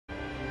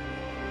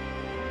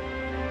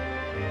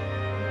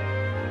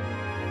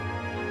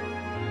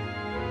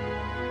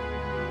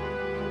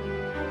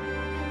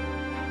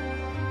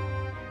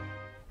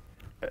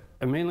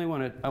I mainly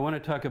want to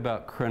talk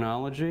about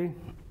chronology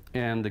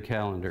and the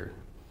calendar.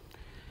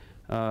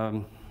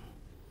 The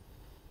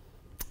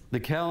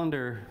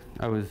calendar,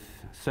 I was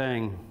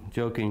saying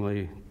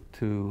jokingly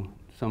to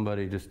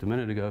somebody just a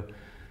minute ago,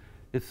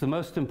 it's the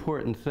most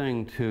important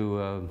thing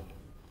to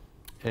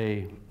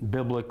a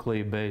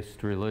biblically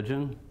based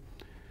religion.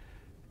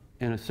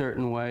 In a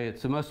certain way,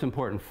 it's the most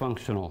important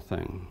functional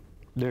thing.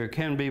 There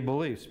can be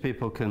beliefs.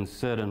 People can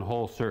sit and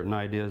hold certain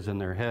ideas in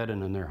their head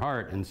and in their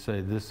heart and say,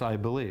 this I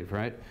believe,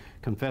 right?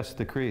 Confess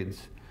the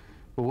creeds.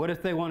 But what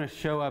if they want to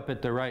show up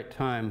at the right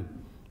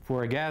time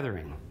for a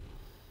gathering?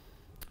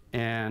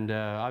 And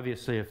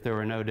obviously, if there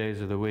were no days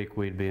of the week,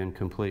 we'd be in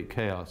complete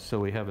chaos. So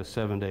we have a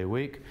 7-day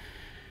week.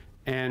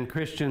 And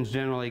Christians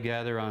generally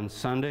gather on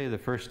Sunday, the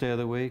first day of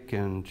the week,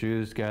 and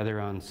Jews gather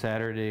on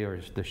Saturday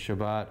or the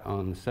Shabbat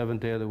on the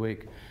 7th day of the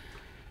week.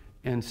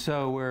 And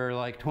so we're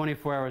like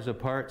 24 hours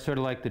apart, sort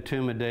of like the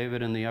Tomb of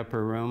David in the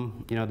upper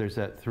room. You know, there's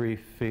that 3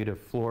 feet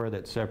of floor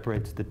that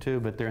separates the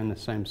two, but they're in the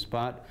same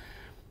spot.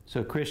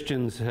 So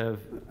Christians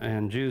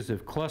and Jews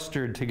have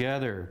clustered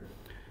together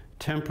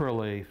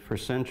temporally for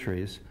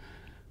centuries.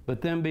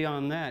 But then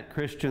beyond that,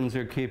 Christians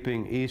are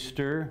keeping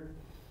Easter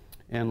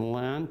and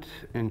Lent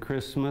and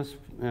Christmas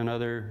and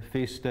other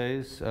feast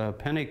days.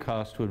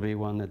 Pentecost would be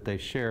one that they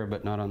share,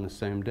 but not on the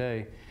same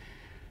day.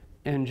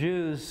 And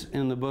Jews,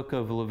 in the book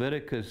of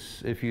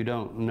Leviticus, if you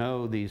don't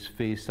know these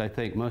feasts, I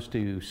think most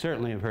of you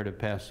certainly have heard of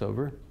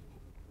Passover.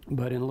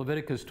 But in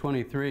Leviticus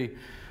 23,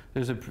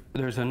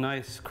 there's a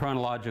nice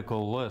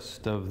chronological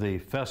list of the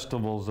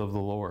festivals of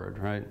the Lord,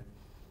 right?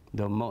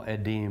 The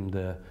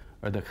Moedim,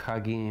 or the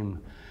Chagim,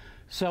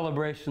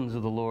 celebrations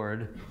of the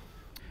Lord.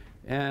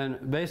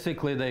 And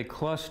basically they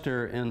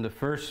cluster in the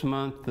 1st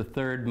month, the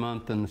 3rd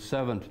month, and the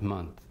 7th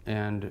month.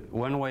 And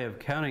one way of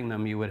counting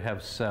them, you would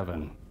have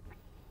 7.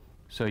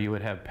 So you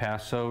would have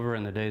Passover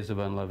and the days of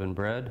unleavened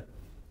bread,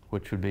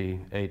 which would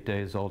be 8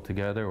 days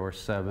altogether, or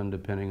 7,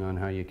 depending on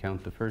how you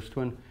count the first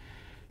one.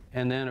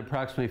 And then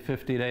approximately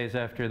 50 days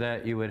after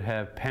that, you would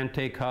have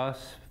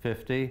Pentecost,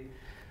 50,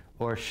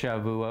 or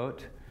Shavuot.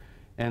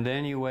 And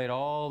then you wait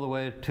all the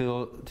way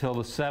till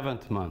the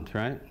 7th month,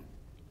 right?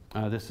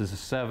 This is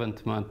the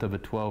 7th month of a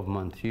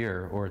 12-month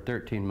year, or a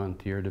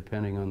 13-month year,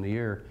 depending on the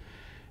year.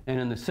 And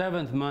in the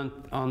 7th month,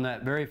 on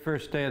that very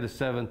first day of the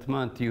 7th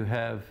month, you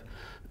have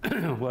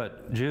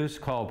what Jews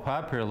call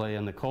popularly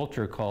and the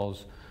culture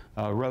calls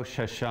Rosh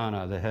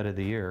Hashanah, the head of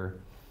the year.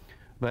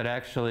 But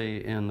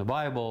actually in the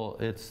Bible,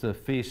 it's the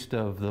feast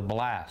of the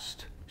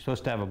blast. You're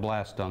supposed to have a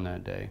blast on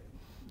that day.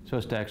 You're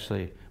supposed to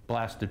actually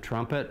blast a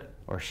trumpet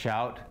or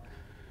shout.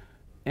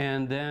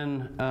 And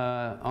then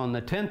on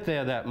the 10th day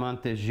of that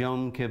month is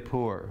Yom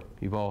Kippur.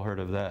 You've all heard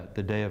of that,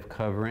 the day of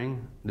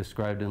covering,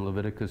 described in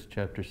Leviticus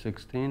chapter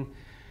 16.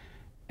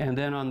 And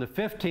then on the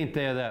 15th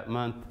day of that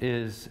month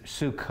is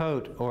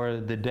Sukkot, or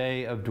the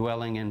day of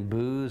dwelling in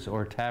booths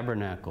or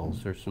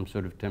tabernacles, or some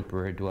sort of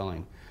temporary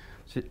dwelling.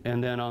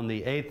 And then on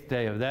the 8th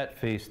day of that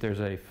feast, there's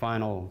a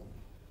final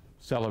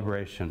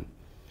celebration.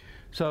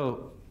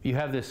 So you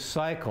have this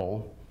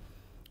cycle,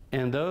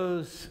 and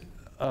those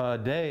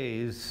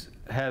days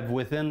have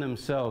within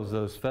themselves,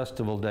 those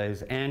festival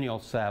days,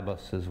 annual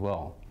Sabbaths as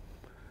well.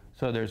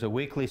 So there's a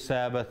weekly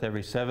Sabbath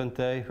every 7th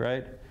day,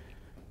 right?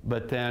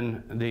 But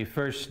then the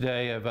first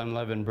day of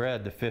unleavened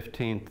bread, the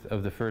 15th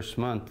of the 1st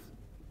month,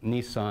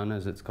 Nisan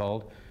as it's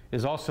called,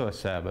 is also a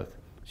Sabbath.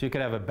 So you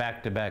could have a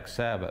back-to-back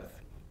Sabbath,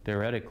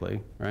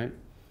 theoretically, right?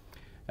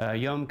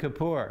 Yom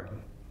Kippur,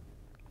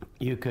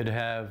 you could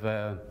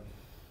have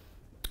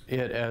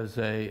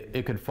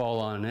it could fall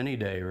on any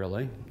day,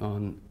 really,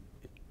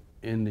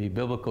 in the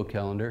biblical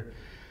calendar.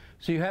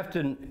 So you have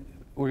to,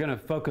 we're going to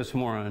focus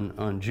more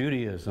on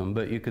Judaism,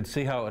 but you could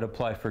see how it would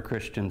apply for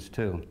Christians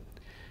too.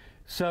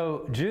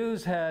 So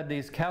Jews had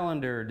these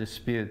calendar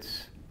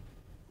disputes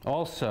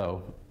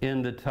also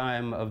in the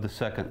time of the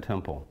Second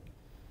Temple.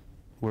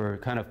 We're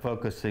kind of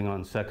focusing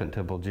on Second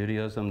Temple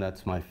Judaism.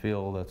 That's my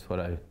field. That's what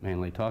I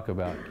mainly talk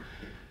about.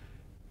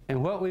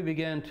 And what we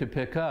began to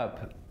pick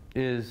up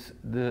is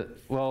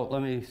well,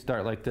 let me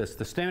start like this.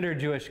 The standard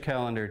Jewish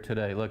calendar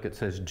today, look, it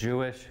says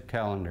Jewish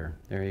calendar.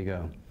 There you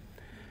go.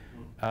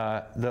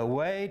 The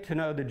way to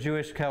know the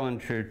Jewish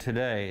calendar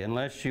today,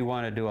 unless you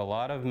want to do a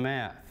lot of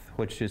math,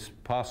 which is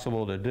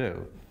possible to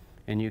do,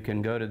 and you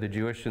can go to the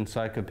Jewish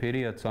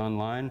Encyclopedia, it's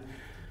online,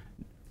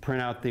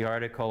 print out the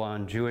article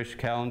on Jewish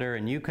calendar,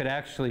 and you could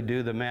actually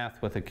do the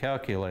math with a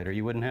calculator.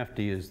 You wouldn't have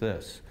to use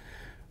this.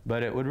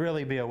 But it would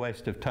really be a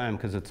waste of time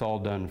because it's all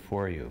done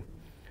for you.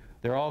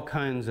 There are all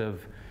kinds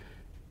of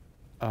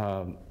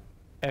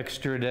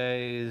extra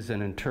days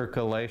and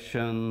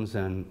intercalations,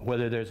 and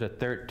whether there's a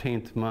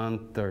 13th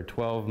month or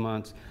 12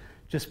 months,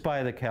 just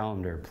buy the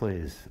calendar,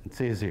 please.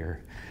 It's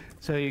easier.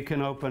 So you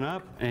can open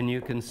up and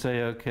you can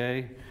say,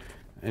 okay,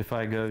 if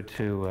I go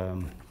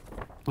to,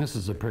 this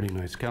is a pretty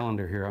nice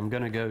calendar here. I'm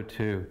going to go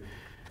to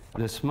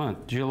this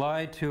month,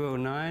 July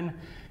 2009.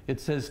 It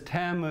says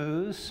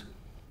Tammuz,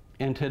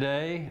 and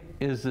today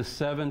is the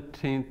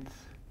 17th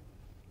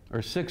or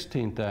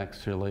 16th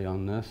actually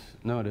on this.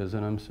 No, it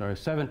isn't, I'm sorry.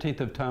 17th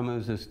of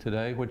Tammuz is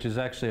today, which is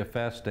actually a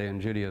fast day in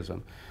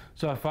Judaism.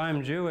 So if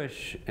I'm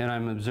Jewish and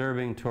I'm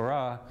observing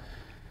Torah,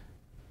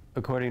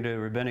 according to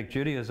Rabbinic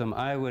Judaism,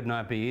 I would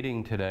not be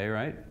eating today,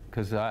 right?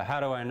 Because how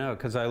do I know?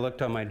 Because I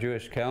looked on my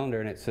Jewish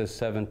calendar and it says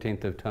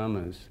 17th of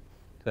Tammuz.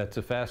 That's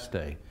a fast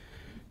day.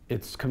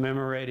 It's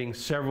commemorating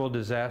several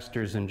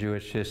disasters in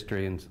Jewish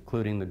history,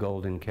 including the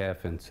Golden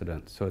Calf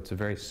incident. So it's a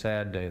very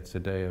sad day. It's a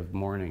day of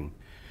mourning.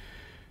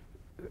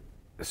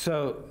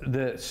 So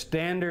the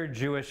standard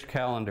Jewish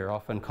calendar,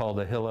 often called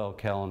the Hillel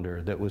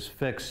calendar, that was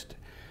fixed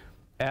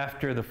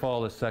after the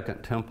fall of the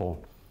Second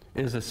Temple,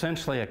 is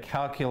essentially a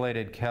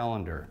calculated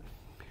calendar.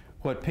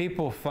 What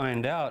people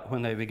find out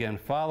when they begin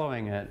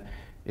following it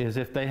is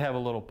if they have a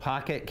little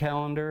pocket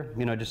calendar,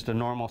 you know, just a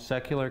normal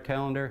secular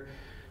calendar,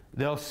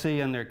 they'll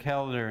see in their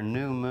calendar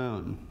new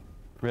moon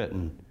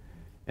written.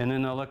 And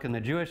then they'll look in the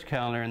Jewish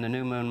calendar and the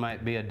new moon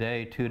might be a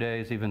day, 2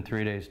 days, even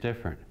 3 days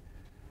different.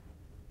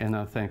 And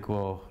they'll think,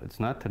 well, it's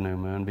not the new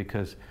moon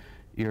because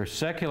your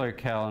secular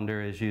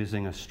calendar is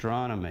using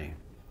astronomy.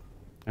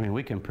 I mean,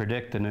 we can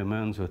predict the new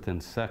moons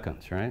within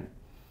seconds, right?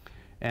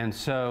 And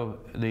so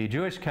the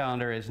Jewish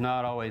calendar is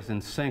not always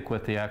in sync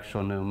with the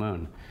actual new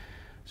moon.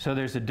 So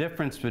there's a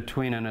difference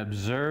between an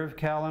observed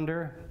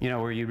calendar, you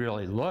know, where you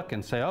really look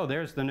and say, oh,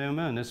 there's the new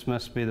moon, this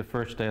must be the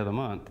first day of the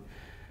month,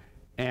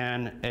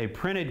 and a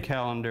printed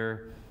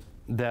calendar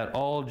that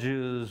all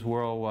Jews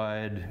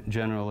worldwide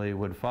generally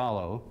would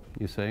follow,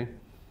 you see.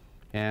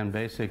 And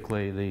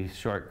basically the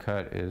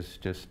shortcut is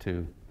just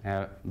to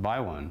buy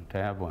one, to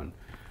have one.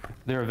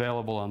 They're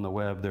available on the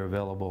web, they're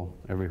available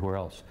everywhere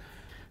else.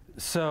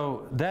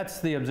 So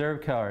that's the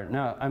observed calendar.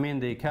 Now, I mean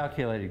the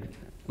calculated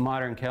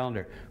modern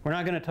calendar. We're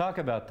not going to talk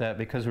about that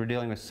because we're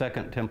dealing with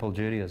Second Temple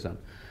Judaism.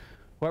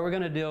 What we're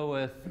going to deal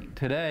with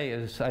today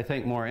is, I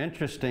think, more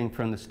interesting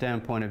from the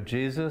standpoint of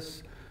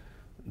Jesus,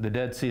 the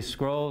Dead Sea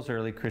Scrolls,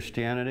 early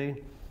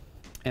Christianity,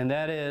 and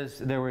that is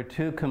there were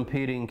two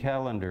competing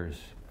calendars.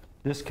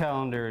 This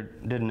calendar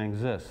didn't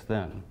exist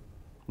then.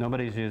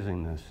 Nobody's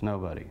using this,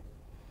 nobody.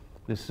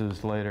 This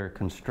was later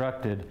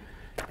constructed,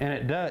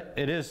 and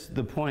it is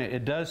the point,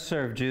 it does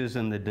serve Jews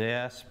in the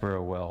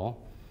diaspora well,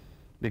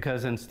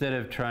 because instead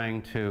of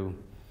trying to,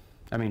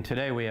 I mean,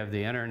 today we have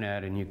the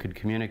internet and you could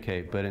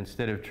communicate, but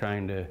instead of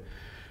trying to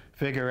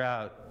figure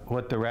out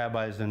what the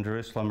rabbis in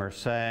Jerusalem are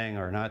saying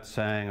or not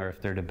saying, or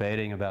if they're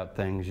debating about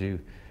things,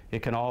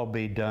 it can all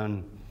be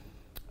done.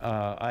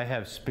 I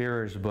have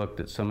Spearer's book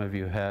that some of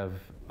you have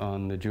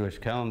on the Jewish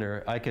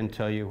calendar. I can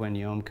tell you when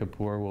Yom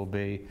Kippur will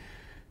be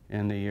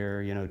in the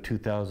year, you know,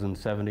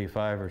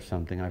 2075 or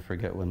something. I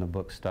forget when the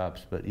book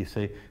stops, but you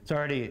see, it's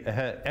already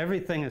ahead.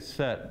 Everything is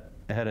set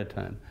ahead of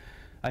time.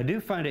 I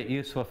do find it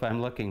useful if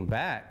I'm looking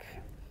back,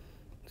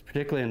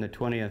 particularly in the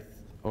 20th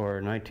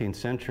or 19th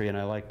century, and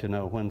I like to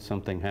know when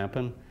something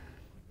happened,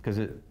 because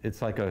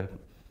it's like a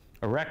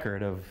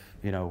record of,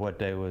 you know, what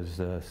day was,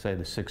 say,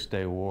 the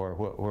Six-Day War,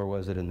 where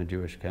was it in the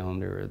Jewish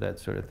calendar, or that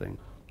sort of thing.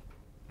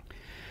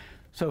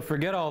 So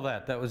forget all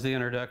that. That was the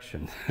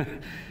introduction.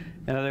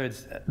 In other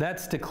words,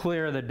 that's to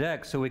clear the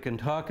deck so we can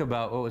talk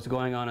about what was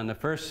going on in the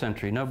first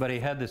century. Nobody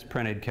had this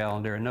printed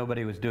calendar, and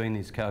nobody was doing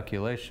these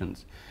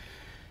calculations.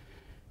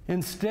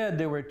 Instead,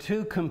 there were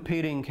two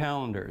competing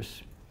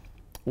calendars.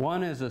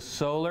 One is a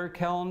solar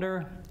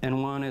calendar,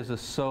 and one is a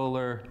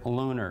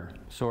solar-lunar,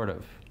 sort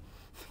of.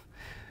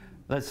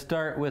 Let's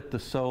start with the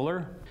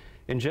solar.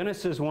 In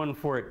Genesis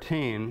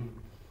 1:14,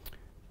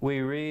 we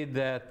read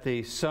that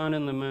the sun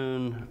and the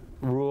moon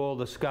rule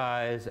the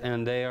skies,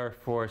 and they are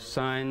for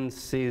signs,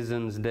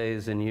 seasons,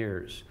 days, and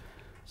years.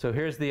 So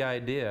here's the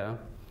idea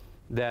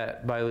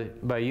that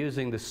by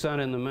using the sun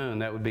and the moon,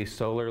 that would be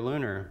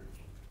solar-lunar,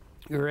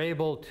 you're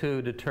able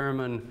to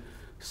determine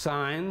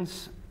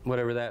signs,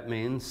 whatever that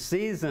means.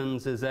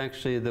 Seasons is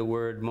actually the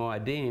word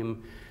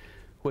moadim,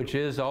 which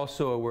is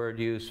also a word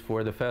used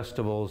for the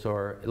festivals,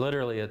 or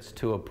literally it's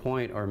to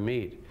appoint or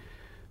meet.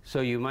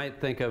 So you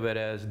might think of it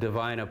as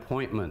divine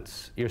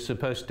appointments. You're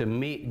supposed to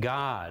meet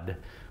God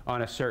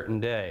on a certain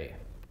day,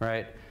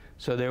 right?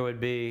 So there would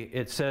be,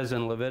 it says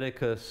in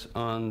Leviticus,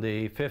 on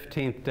the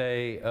 15th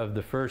day of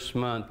the first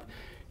month,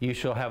 you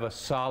shall have a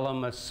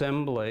solemn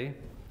assembly,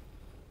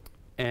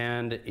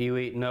 and you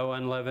eat no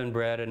unleavened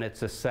bread, and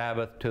it's a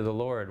Sabbath to the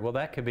Lord. Well,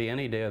 that could be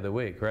any day of the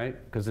week, right?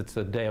 Because it's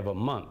a day of a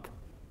month,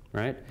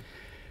 right?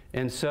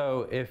 And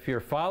so if you're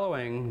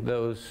following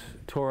those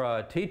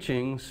Torah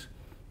teachings,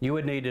 you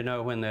would need to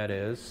know when that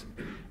is,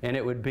 and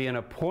it would be an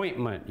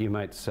appointment, you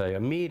might say, a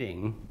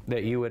meeting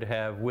that you would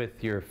have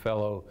with your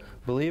fellow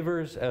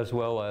believers as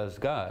well as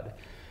God.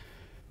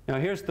 Now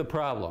here's the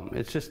problem.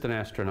 It's just an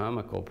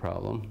astronomical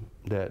problem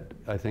that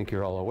I think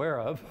you're all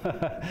aware of.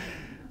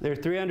 There are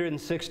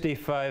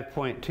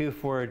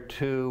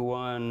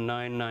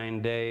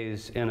 365.242199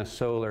 days in a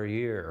solar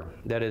year.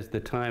 That is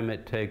the time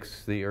it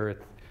takes the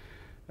Earth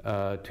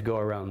to go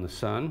around the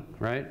sun,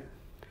 right?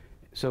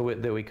 So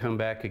that we come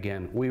back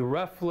again. We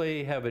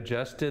roughly have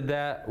adjusted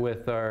that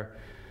with our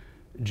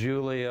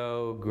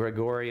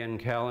Julio-Gregorian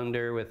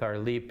calendar with our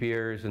leap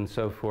years and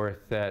so forth,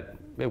 that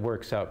it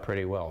works out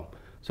pretty well.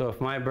 So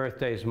if my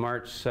birthday is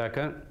March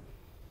 2nd,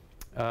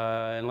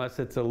 unless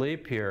it's a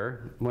leap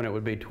year, when it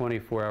would be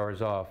 24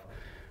 hours off,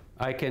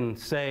 I can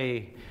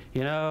say,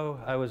 you know,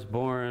 I was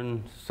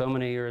born so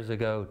many years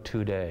ago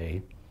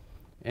today,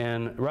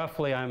 and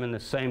roughly I'm in the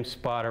same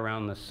spot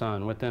around the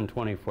sun within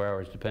 24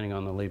 hours, depending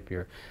on the leap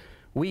year.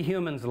 We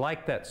humans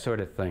like that sort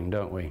of thing,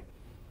 don't we?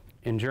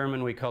 In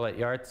German, we call it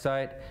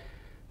Jahrzeit.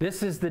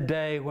 This is the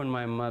day when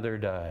my mother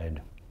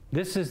died.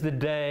 This is the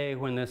day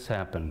when this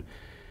happened.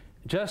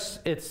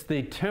 It's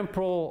the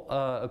temporal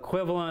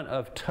equivalent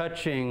of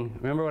touching.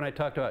 Remember when I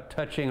talked about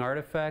touching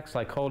artifacts,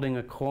 like holding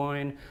a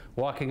coin,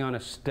 walking on a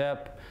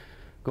step,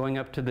 going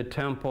up to the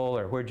temple,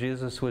 or where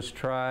Jesus was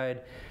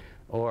tried,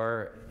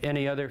 or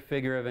any other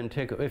figure of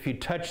antiquity. If you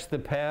touch the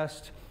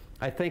past,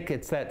 I think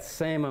it's that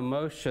same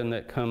emotion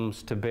that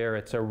comes to bear.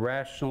 It's a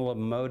rational,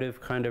 emotive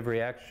kind of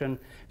reaction.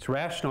 It's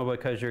rational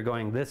because you're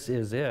going, this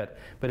is it,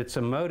 but it's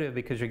emotive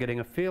because you're getting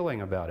a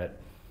feeling about it,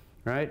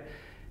 right?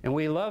 And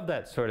we love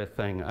that sort of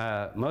thing.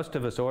 Most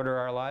of us order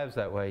our lives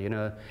that way. You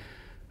know,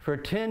 for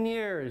 10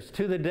 years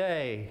to the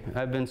day,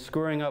 I've been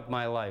screwing up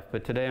my life,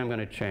 but today I'm going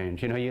to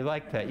change. You know, you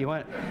like that. You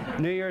want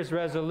New Year's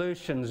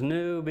resolutions,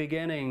 new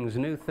beginnings,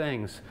 new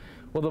things.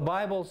 Well, the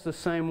Bible's the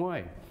same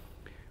way.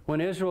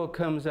 When Israel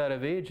comes out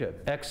of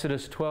Egypt,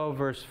 Exodus 12,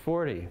 verse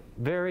 40,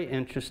 very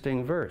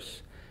interesting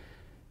verse.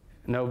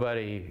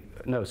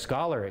 No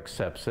scholar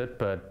accepts it,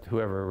 but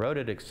whoever wrote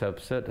it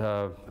accepts it.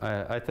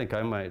 I think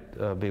I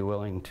might be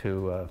willing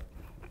to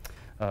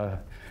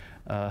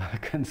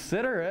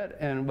consider it.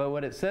 But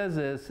what it says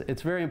is,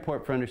 it's very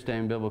important for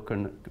understanding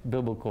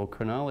biblical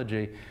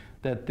chronology,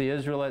 that the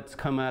Israelites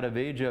come out of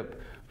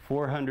Egypt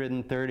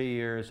 430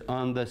 years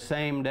on the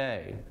same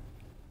day.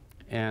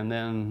 And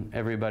then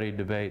everybody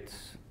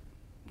debates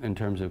in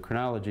terms of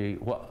chronology,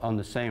 on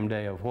the same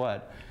day of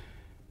what?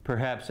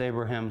 Perhaps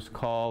Abraham's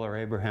call, or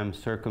Abraham's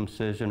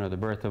circumcision, or the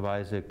birth of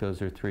Isaac.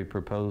 Those are three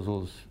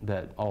proposals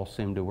that all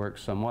seem to work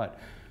somewhat.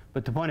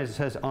 But the point is, it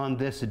says, on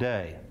this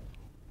day.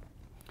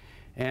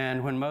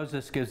 And when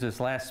Moses gives his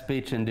last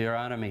speech in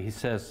Deuteronomy, he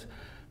says,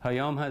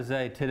 Hayom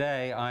hazeh,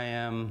 today I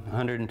am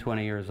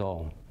 120 years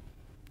old.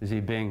 Is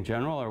he being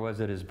general, or was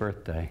it his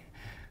birthday?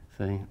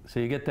 See? So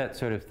you get that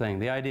sort of thing.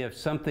 The idea of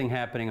something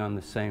happening on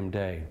the same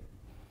day.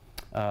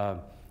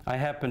 I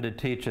happen to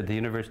teach at the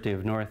University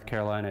of North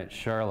Carolina at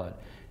Charlotte.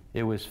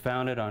 It was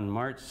founded on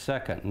March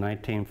 2nd,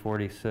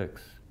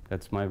 1946.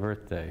 That's my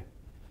birthday.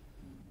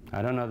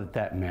 I don't know that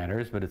that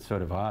matters, but it's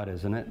sort of odd,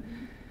 isn't it?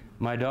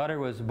 My daughter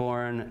was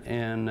born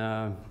in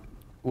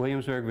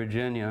Williamsburg,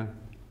 Virginia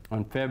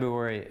on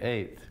February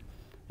 8th,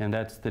 and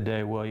that's the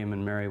day William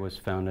and Mary was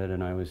founded,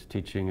 and I was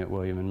teaching at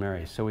William and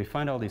Mary. So we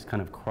find all these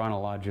kind of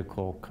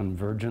chronological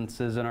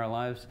convergences in our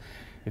lives.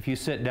 If you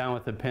sit down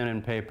with a pen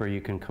and paper, you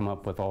can come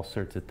up with all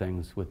sorts of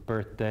things with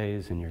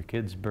birthdays and your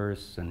kids'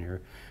 births and your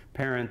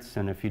parents.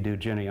 And if you do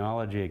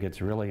genealogy, it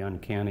gets really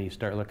uncanny. You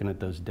start looking at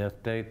those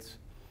death dates.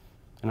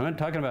 And I'm not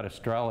talking about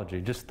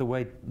astrology, just the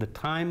way, the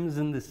times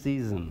and the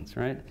seasons,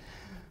 right?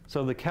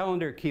 So the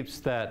calendar keeps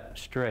that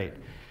straight.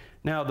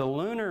 Now, the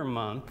lunar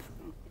month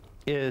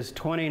is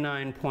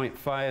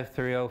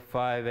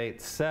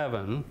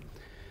 29.530587.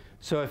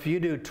 So if you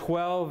do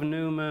 12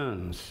 new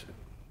moons,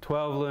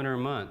 12 lunar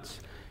months,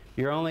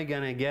 you're only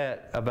going to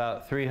get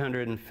about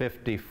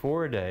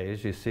 354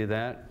 days, you see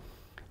that?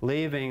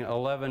 Leaving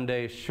 11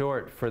 days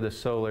short for the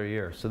solar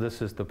year. So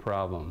this is the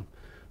problem.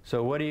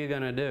 So what are you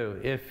going to do?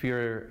 If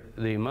you're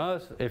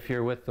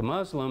with the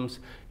Muslims,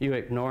 you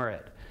ignore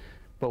it.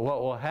 But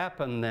what will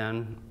happen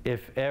then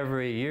if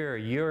every year,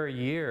 your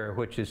year,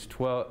 which is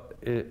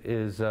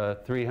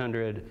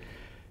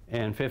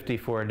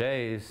 354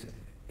 days,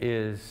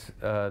 is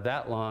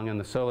that long, and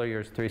the solar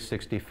year is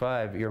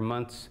 365, your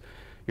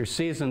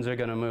seasons are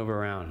going to move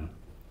around.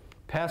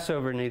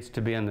 Passover needs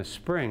to be in the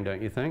spring,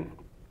 don't you think?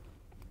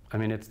 I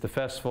mean, it's the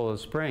festival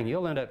of spring.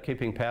 You'll end up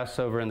keeping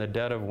Passover in the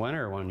dead of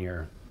winter one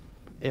year.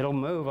 It'll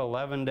move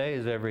 11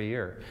 days every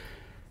year.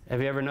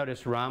 Have you ever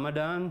noticed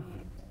Ramadan?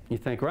 You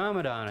think,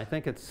 Ramadan, I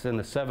think it's in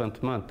the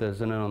 7th month,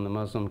 isn't it, on the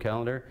Muslim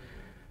calendar?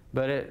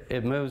 But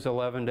it moves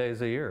 11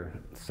 days a year.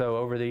 So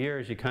over the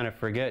years, you kind of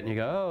forget, and you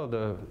go, oh,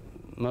 the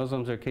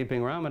Muslims are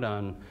keeping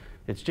Ramadan.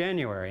 It's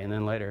January, and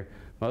then later,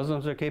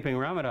 Muslims are keeping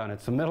Ramadan.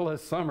 It's the middle of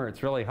summer.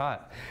 It's really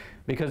hot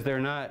because they're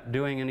not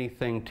doing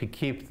anything to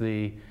keep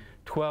the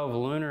 12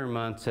 lunar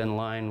months in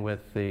line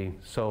with the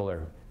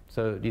solar.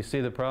 So do you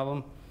see the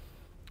problem?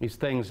 These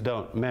things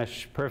don't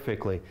mesh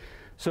perfectly.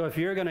 So if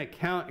you're going to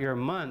count your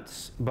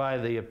months by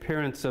the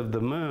appearance of the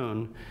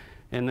moon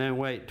and then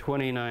wait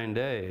 29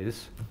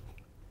 days,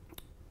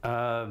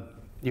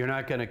 you're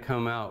not going to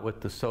come out with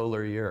the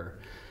solar year.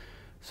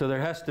 So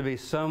there has to be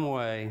some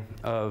way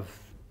of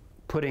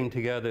putting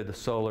together the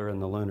solar and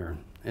the lunar.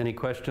 Any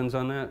questions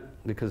on that?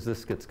 Because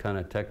this gets kind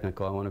of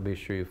technical. I want to be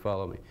sure you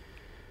follow me.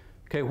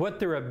 Okay, what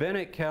the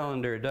rabbinic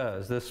calendar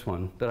does, this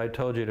one that I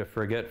told you to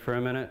forget for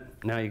a minute,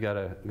 now you got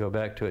to go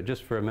back to it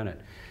just for a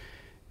minute,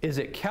 is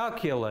it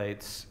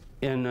calculates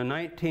in a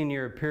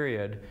 19-year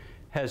period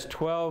has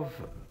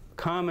 12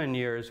 common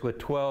years with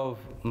 12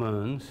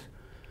 moons,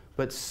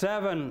 but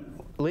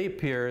 7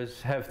 leap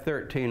years have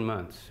 13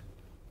 months.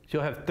 So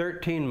you'll have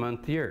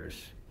 13-month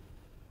years.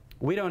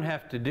 We don't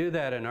have to do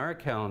that in our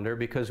calendar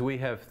because we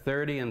have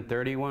 30 and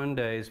 31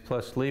 days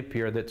plus leap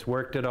year that's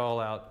worked it all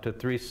out to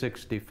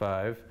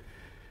 365.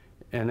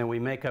 And then we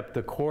make up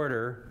the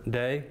quarter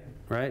day,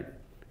 right,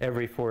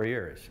 every 4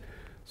 years.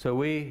 So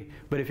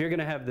but if you're going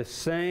to have the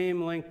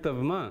same length of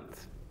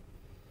month,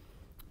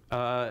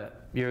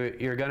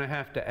 you're going to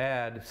have to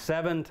add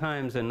 7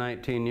 times in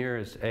 19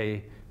 years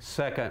a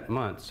second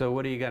month. So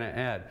what are you going to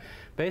add?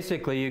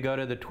 Basically, you go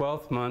to the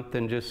 12th month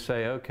and just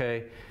say,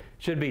 okay,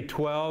 should be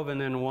 12 and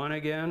then 1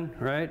 again,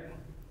 right?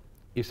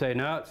 You say,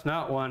 no, it's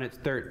not 1, it's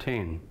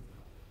 13.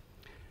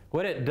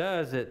 What it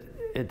does,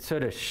 it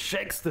sort of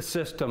shakes the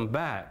system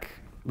back.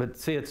 But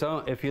see,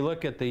 if you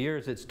look at the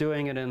years, it's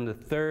doing it in the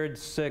 3rd,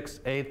 6th,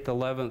 8th,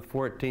 11th,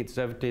 14th,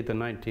 17th, and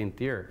 19th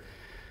year.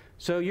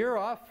 So you're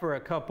off for a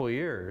couple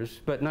years,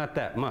 but not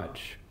that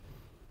much.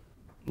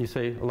 You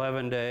say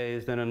 11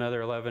 days, then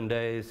another 11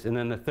 days, and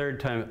then the third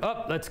time,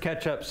 let's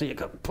catch up, so you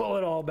can pull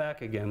it all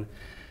back again.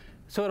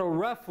 So it'll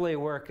roughly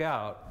work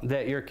out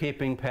that you're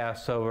keeping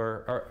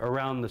Passover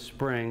around the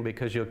spring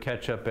because you'll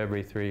catch up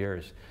every 3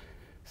 years.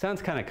 Sounds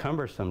kind of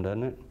cumbersome,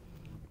 doesn't it?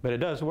 But it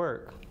does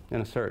work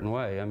in a certain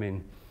way. I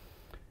mean,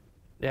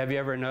 have you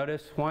ever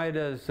noticed, why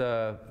does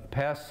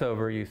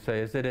Passover, you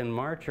say, is it in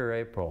March or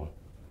April?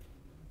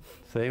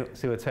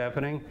 See what's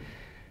happening?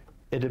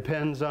 It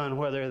depends on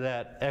whether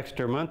that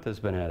extra month has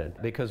been added.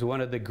 Because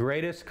one of the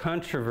greatest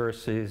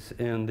controversies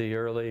in the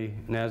early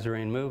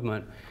Nazarene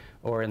movement,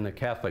 or in the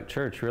Catholic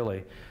Church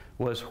really,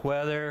 was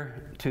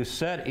whether to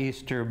set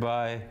Easter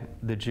by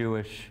the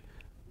Jewish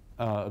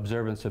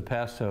observance of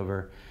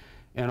Passover.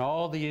 And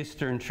all the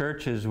Eastern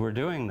churches were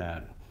doing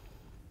that.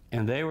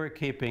 And they were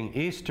keeping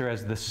Easter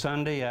as the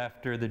Sunday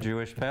after the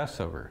Jewish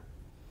Passover.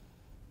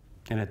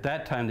 And at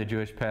that time, the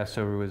Jewish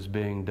Passover was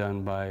being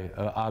done by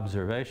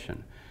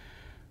observation.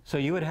 So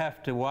you would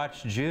have to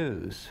watch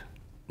Jews.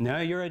 Now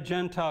you're a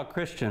Gentile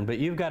Christian, but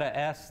you've got to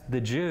ask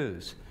the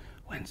Jews,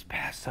 when's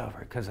Passover?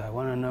 Because I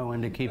want to know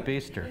when to keep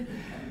Easter.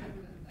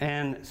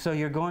 And so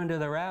you're going to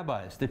the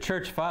rabbis. The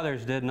church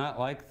fathers did not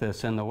like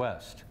this in the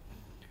West.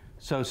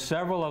 So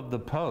several of the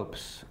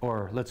popes,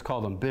 or let's call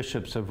them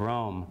bishops of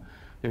Rome,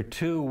 there are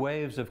 2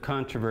 waves of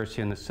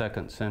controversy in the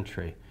 2nd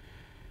century.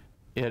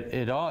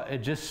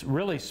 It just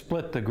really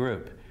split the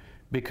group,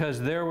 because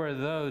there were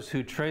those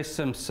who traced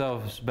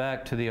themselves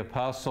back to the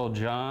Apostle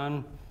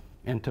John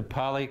and to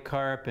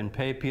Polycarp and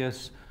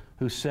Papias,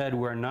 who said,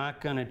 we're not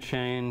going to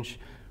change.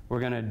 We're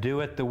going to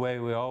do it the way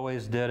we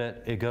always did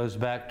it. It goes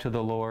back to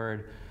the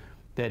Lord,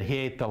 that he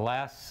ate the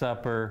Last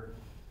Supper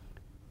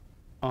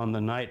on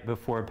the night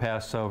before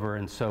Passover,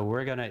 and so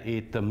we're going to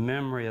eat the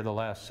memory of the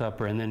Last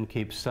Supper and then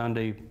keep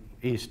Sunday,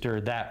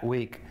 Easter, that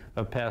week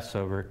of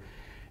Passover.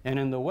 And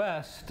in the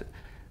West,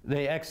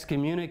 they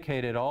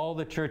excommunicated all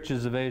the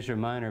churches of Asia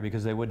Minor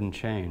because they wouldn't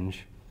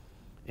change.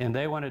 And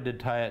they wanted to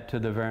tie it to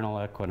the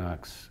vernal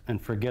equinox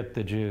and forget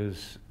the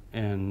Jews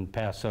and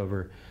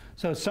Passover.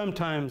 So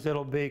sometimes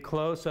it'll be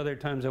close, other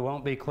times it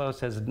won't be close,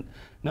 has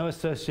no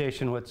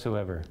association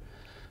whatsoever.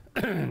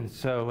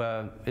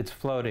 So it's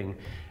floating.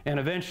 And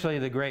eventually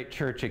the great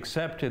church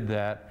accepted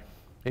that,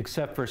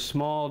 except for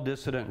small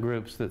dissident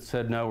groups that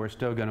said, no, we're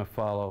still going to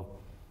follow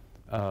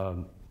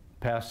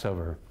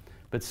Passover.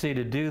 But see,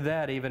 to do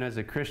that, even as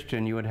a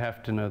Christian, you would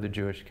have to know the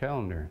Jewish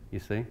calendar, you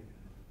see,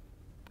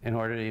 in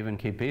order to even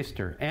keep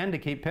Easter, and to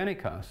keep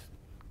Pentecost,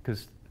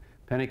 because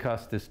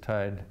Pentecost is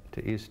tied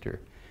to Easter.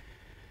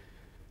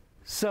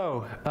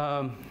 So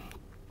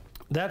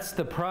that's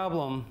the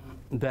problem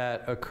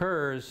that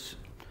occurs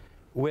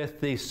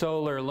with the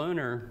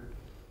solar-lunar.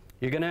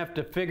 You're going to have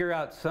to figure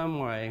out some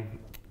way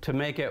to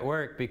make it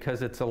work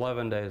because it's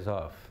 11 days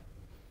off.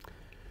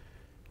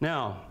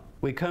 Now,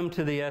 we come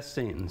to the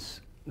Essenes,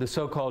 the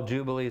so-called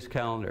Jubilees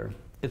calendar.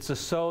 It's a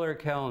solar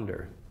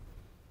calendar.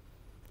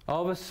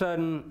 All of a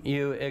sudden,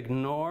 you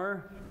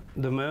ignore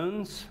the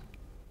moons.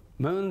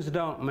 Moons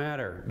don't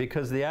matter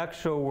because the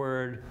actual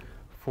word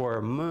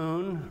for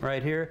moon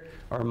right here,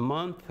 or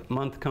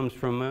month comes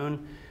from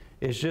moon,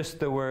 is just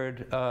the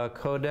word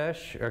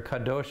kodesh, or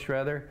kadosh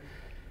rather.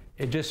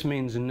 It just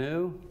means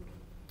new.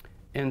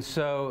 And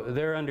so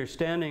their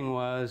understanding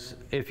was,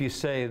 if you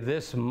say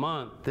this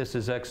month, this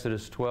is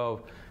Exodus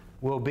 12,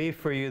 will be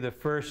for you the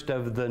first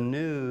of the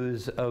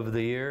news of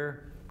the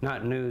year,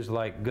 not news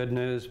like good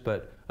news,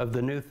 but of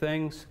the new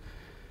things,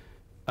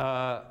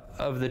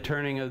 of the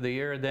turning of the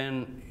year,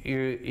 then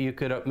you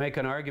could make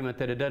an argument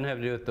that it doesn't have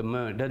to do with the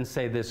moon. It doesn't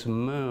say this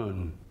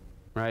moon,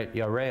 right?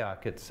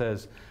 Yareach, it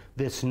says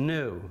this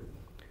new,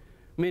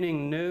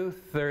 meaning new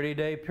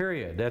 30-day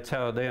period. That's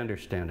how they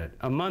understand it.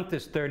 A month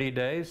is 30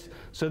 days,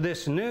 so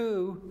this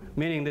new,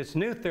 meaning this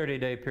new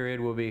 30-day period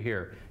will be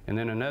here, and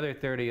then another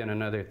 30 and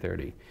another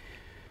 30.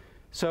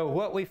 So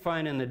what we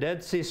find in the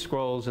Dead Sea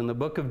Scrolls, in the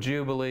Book of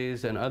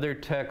Jubilees, and other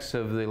texts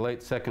of the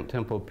late Second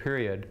Temple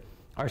period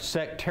are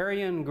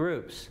sectarian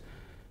groups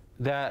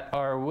that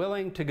are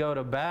willing to go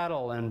to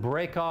battle and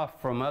break off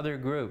from other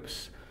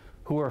groups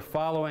who are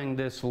following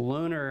this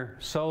lunar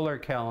solar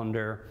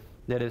calendar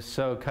that is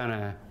so kind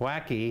of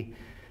wacky,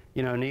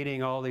 you know,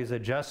 needing all these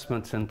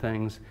adjustments and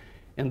things.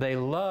 And they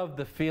love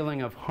the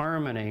feeling of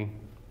harmony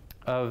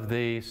of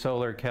the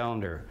solar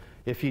calendar.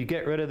 If you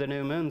get rid of the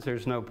new moons,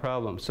 there's no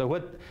problem. So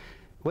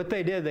what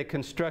they did, they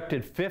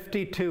constructed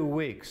 52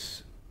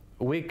 weeks.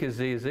 A week is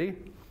easy,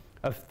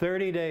 of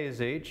 30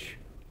 days each.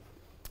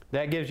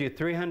 That gives you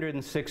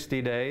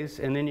 360 days,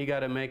 and then you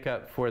got to make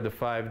up for the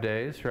 5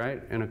 days, right,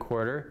 in a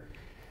quarter.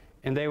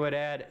 And they would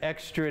add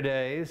extra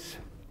days,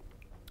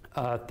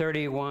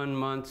 31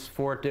 months,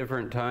 4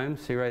 different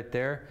times, see right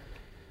there.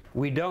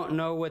 We don't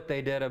know what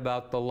they did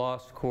about the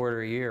lost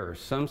quarter year.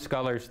 Some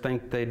scholars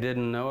think they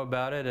didn't know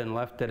about it and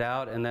left it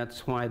out, and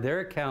that's why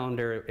their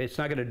calendar, it's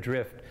not going to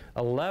drift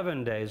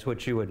 11 days,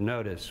 which you would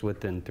notice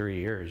within 3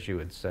 years, you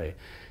would say.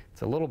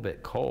 It's a little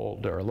bit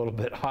cold or a little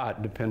bit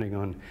hot, depending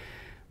on.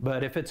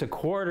 But if it's a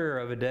quarter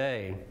of a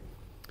day,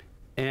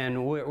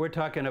 and we're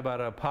talking about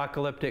an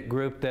apocalyptic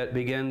group that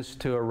begins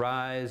to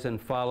arise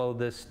and follow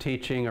this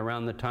teaching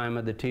around the time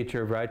of the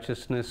teacher of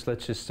righteousness,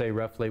 let's just say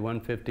roughly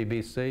 150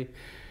 BC.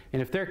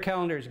 And if their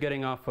calendar is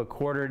getting off a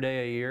quarter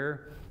day a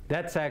year,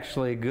 that's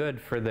actually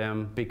good for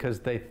them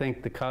because they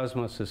think the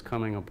cosmos is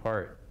coming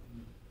apart.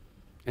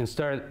 And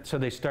so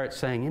they start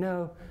saying, you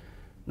know,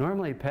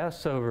 normally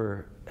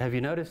Passover, have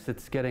you noticed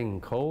it's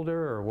getting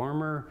colder or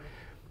warmer?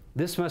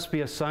 This must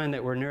be a sign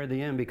that we're near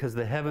the end because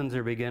the heavens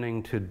are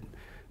beginning to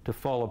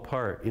fall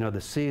apart. You know,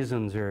 the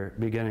seasons are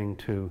beginning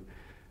to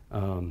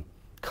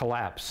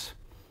collapse.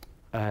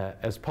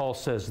 As Paul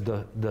says,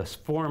 the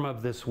form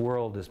of this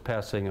world is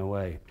passing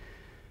away.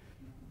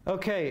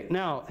 Okay,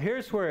 now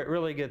here's where it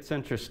really gets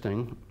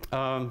interesting.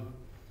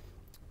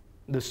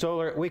 The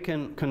solar, we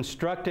can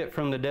construct it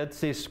from the Dead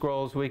Sea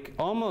Scrolls. We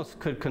almost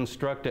could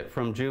construct it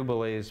from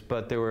Jubilees,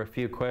 but there were a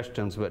few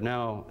questions, but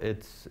now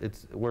it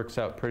works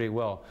out pretty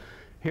well.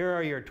 Here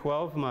are your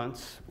 12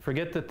 months.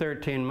 Forget the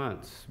 13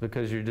 months,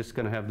 because you're just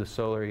going to have the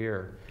solar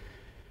year.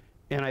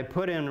 And I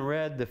put in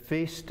red the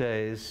feast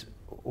days.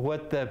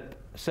 What the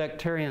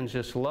sectarians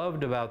just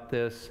loved about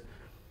this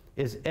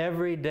is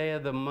every day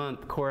of the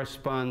month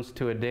corresponds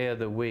to a day of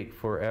the week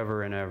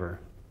forever and ever.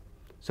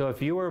 So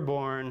if you were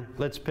born,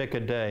 let's pick a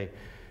day.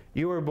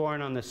 You were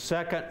born on the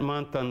 2nd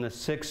month on the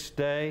 6th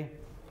day.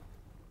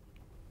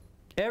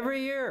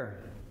 Every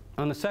year,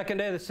 on the 2nd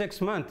day of the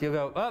 6th month, you'll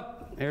go, oh,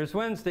 here's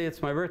Wednesday,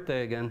 it's my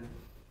birthday again.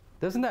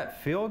 Doesn't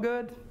that feel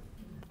good?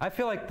 I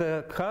feel like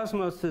the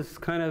cosmos is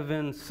kind of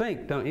in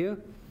sync, don't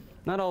you?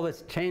 Not all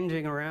this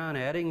changing around,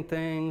 adding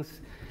things.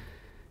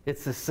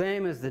 It's the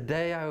same as the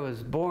day I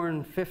was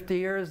born 50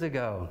 years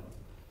ago.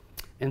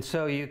 And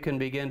so you can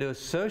begin to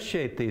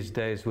associate these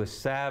days with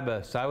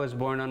Sabbaths. I was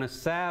born on a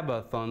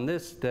Sabbath on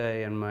this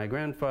day, and my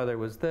grandfather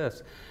was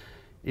this.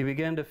 You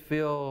begin to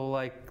feel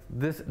like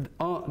this.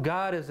 Oh,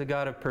 God is a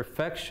God of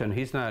perfection.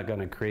 He's not going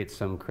to create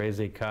some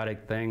crazy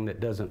chaotic thing that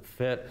doesn't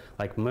fit,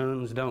 like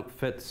moons don't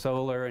fit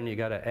solar, and you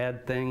got to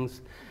add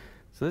things.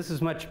 So this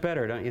is much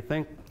better, don't you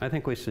think? I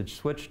think we should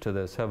switch to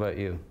this. How about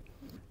you?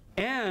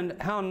 And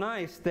how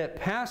nice that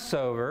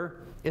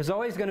Passover is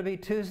always going to be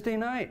Tuesday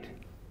night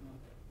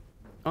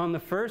on the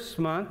 1st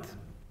month,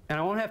 and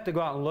I won't have to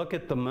go out and look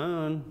at the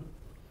moon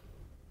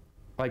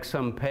like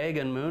some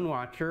pagan moon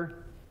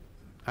watcher.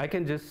 I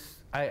can just,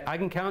 I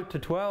can count to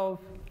 12,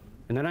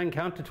 and then I can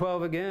count to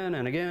 12 again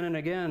and again and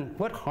again.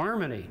 What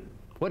harmony,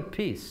 what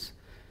peace.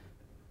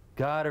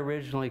 God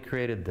originally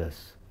created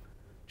this.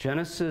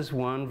 Genesis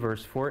 1,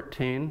 verse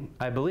 14,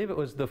 I believe it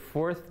was the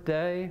 4th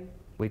day,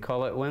 we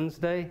call it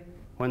Wednesday,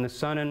 when the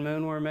sun and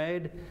moon were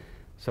made.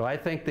 So I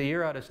think the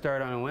year ought to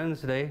start on a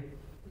Wednesday,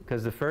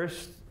 because the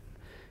first,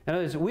 in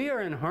other words, we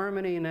are in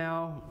harmony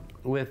now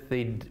with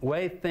the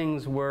way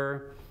things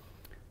were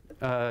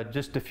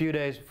just a few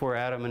days before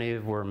Adam and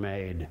Eve were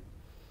made.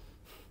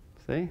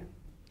 See?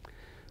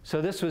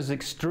 So this was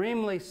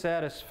extremely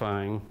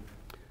satisfying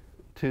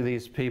to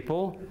these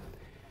people.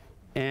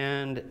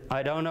 And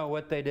I don't know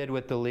what they did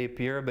with the leap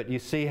year, but you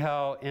see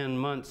how in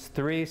months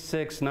 3,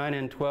 6, 9,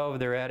 and 12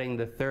 they're adding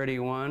the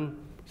 31.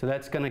 So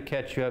that's going to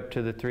catch you up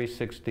to the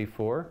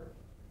 364.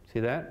 See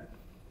that?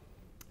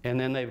 And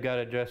then they've got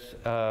to just,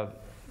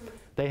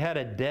 they had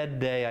a dead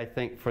day, I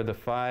think, for the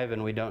 5,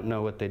 and we don't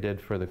know what they did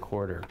for the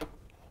quarter.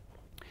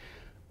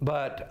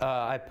 But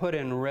I put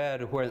in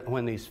red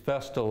when these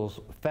festivals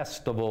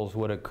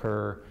would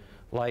occur,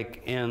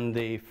 like in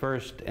the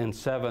 1st and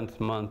 7th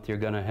month, you're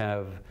going to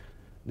have,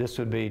 this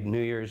would be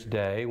New Year's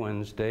Day,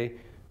 Wednesday.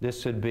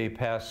 This would be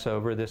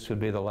Passover. This would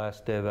be the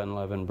last day of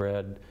unleavened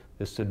bread.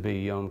 This would be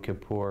Yom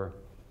Kippur.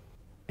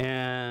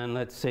 And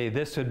let's see,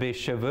 this would be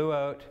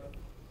Shavuot.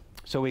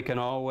 So we can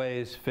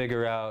always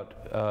figure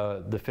out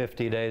the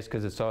 50 days,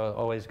 because it's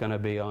always going to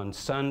be on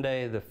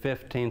Sunday, the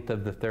 15th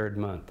of the 3rd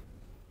month.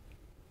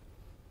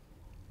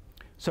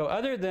 So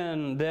other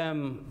than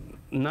them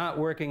not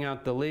working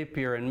out the leap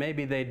year, and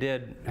maybe they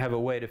did have a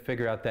way to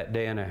figure out that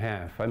day and a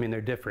half. I mean, there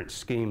are different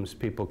schemes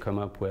people come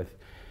up with.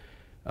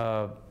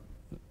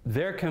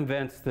 they're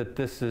convinced that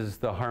this is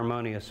the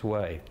harmonious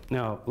way.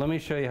 Now, let me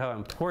show you how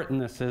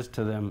important this is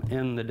to them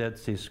in the Dead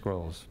Sea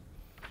Scrolls.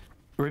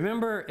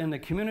 Remember, in the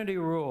community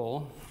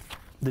rule,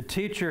 the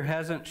teacher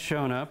hasn't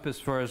shown up as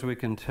far as we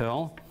can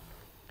tell.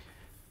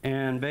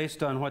 And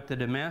based on what the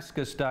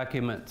Damascus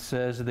document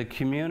says, the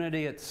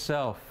community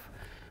itself,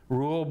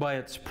 ruled by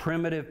its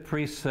primitive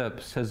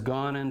precepts, has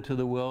gone into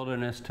the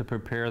wilderness to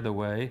prepare the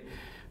way.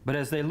 But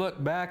as they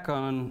look back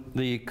on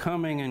the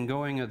coming and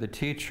going of the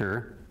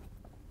teacher,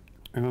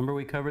 remember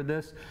we covered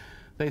this?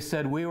 They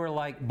said, we were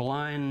like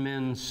blind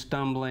men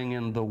stumbling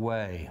in the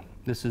way.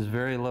 This is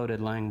very loaded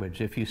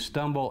language. If you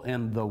stumble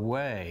in the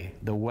way,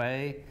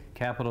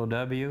 capital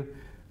W,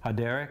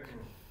 Haderic,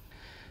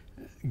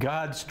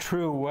 God's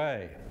true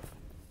way.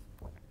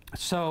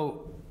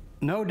 So,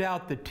 no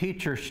doubt the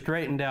teacher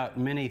straightened out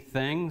many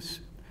things,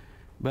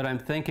 but I'm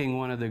thinking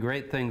one of the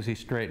great things he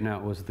straightened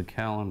out was the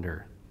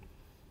calendar.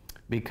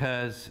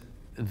 Because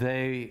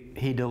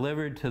he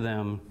delivered to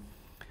them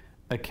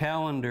a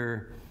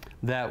calendar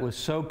that was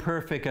so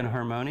perfect and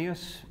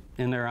harmonious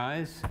in their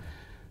eyes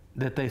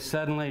that they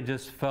suddenly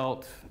just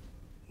felt,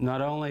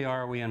 not only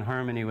are we in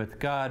harmony with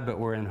God, but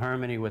we're in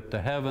harmony with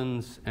the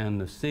heavens and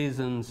the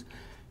seasons,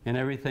 and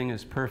everything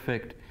is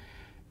perfect.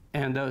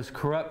 And those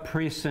corrupt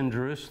priests in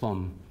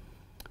Jerusalem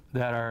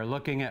that are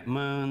looking at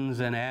moons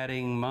and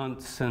adding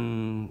months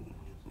and,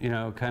 you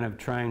know, kind of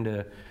trying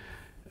to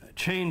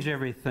change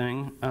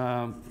everything,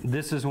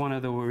 this is one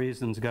of the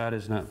reasons God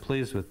is not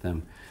pleased with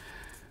them.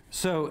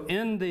 So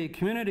in the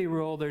community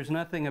rule, there's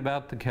nothing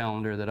about the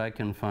calendar that I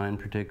can find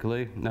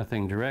particularly,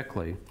 nothing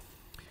directly.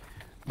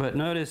 But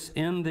notice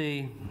in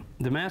the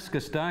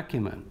Damascus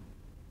document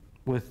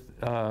with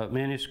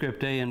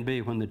manuscript A and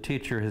B, when the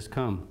teacher has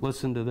come,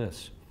 listen to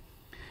this.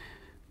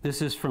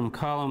 This is from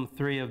column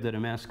 3 of the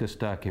Damascus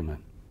document.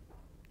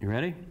 You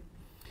ready?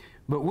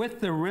 But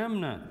with the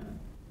remnant,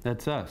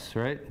 that's us,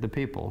 right? The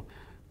people,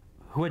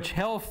 which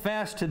held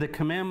fast to the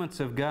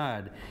commandments of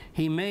God,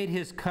 he made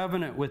his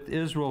covenant with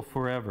Israel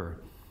forever.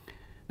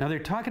 Now they're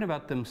talking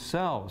about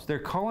themselves. They're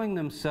calling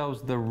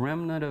themselves the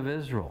remnant of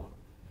Israel.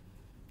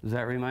 Does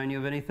that remind you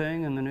of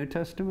anything in the New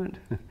Testament?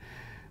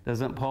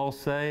 Doesn't Paul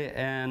say,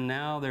 and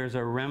now there's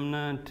a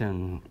remnant,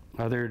 and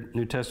other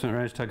New Testament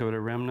writers talk about a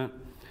remnant?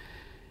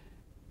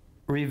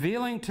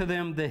 Revealing to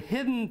them the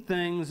hidden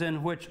things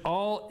in which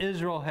all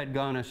Israel had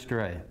gone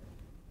astray.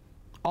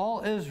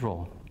 All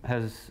Israel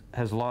has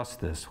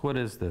lost this. What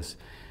is this?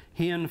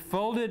 He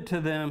unfolded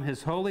to them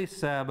his holy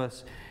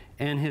Sabbaths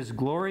and his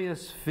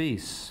glorious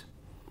feasts,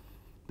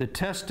 the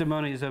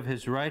testimonies of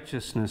his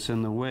righteousness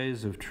and the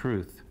ways of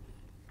truth.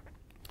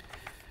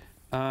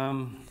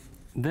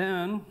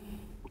 Then,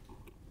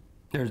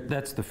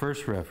 that's the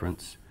first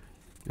reference.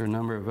 There are a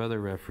number of other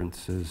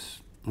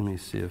references. Let me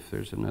see if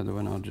there's another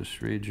one. I'll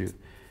just read you.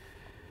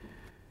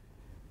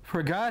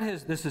 For God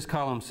has, this is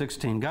column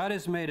 16, God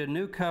has made a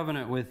new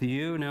covenant with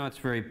you, now it's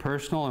very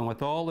personal, and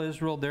with all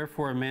Israel,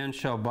 therefore a man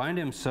shall bind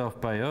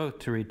himself by oath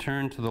to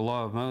return to the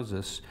law of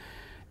Moses.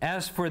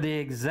 As for the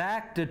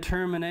exact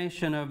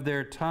determination of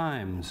their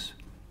times,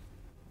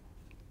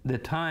 the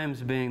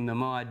times being the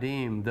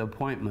Moadim, the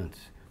appointments,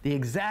 the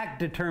exact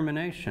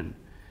determination.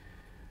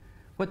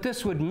 What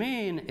this would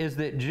mean is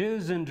that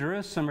Jews in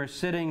Jerusalem are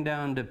sitting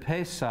down to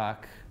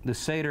Pesach, the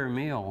Seder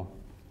meal,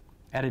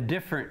 at a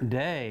different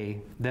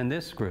day than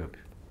this group.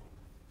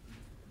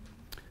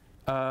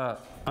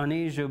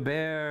 Ani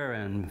Joubert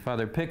and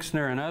Father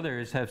Pixner and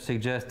others have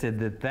suggested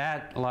that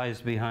that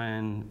lies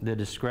behind the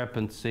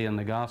discrepancy in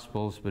the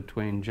Gospels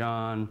between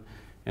John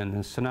and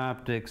the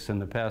Synoptics and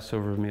the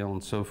Passover meal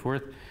and so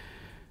forth.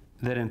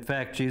 That in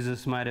fact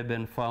Jesus might have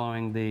been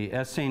following the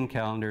Essene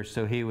calendar,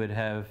 so he would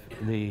have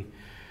the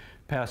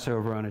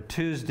Passover on a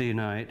Tuesday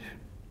night,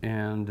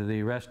 and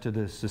the rest of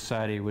the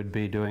society would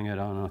be doing it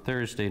on a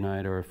Thursday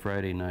night or a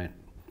Friday night.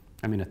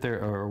 I mean,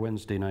 or a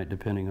Wednesday night,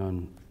 depending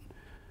on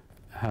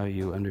how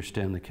you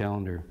understand the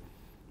calendar.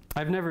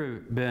 I've never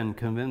been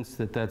convinced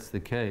that that's the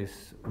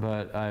case,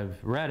 but I've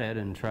read it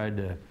and tried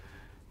to,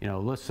 you know,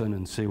 listen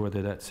and see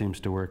whether that seems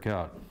to work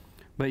out.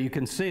 But you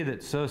can see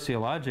that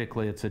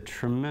sociologically it's a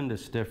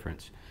tremendous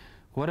difference.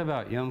 What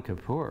about Yom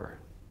Kippur?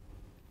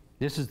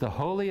 This is the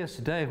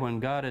holiest day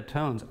when God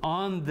atones.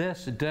 On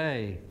this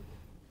day,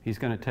 he's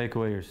going to take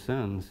away your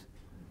sins,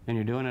 and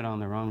you're doing it on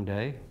the wrong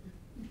day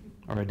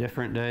or a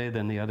different day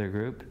than the other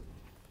group.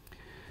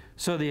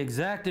 So the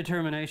exact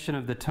determination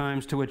of the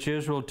times to which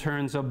Israel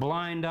turns a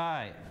blind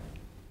eye.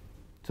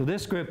 So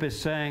this group is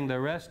saying the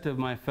rest of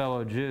my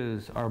fellow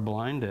Jews are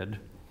blinded.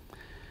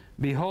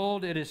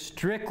 Behold, it is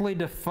strictly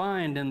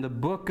defined in the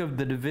book of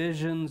the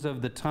divisions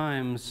of the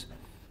times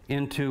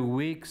into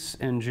weeks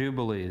and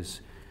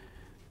jubilees.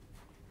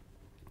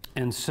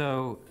 And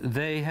so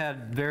they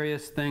had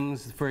various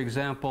things. For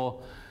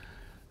example,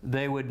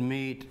 they would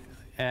meet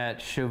at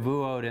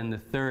Shavuot in the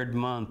 3rd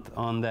month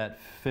on that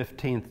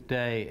 15th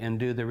day and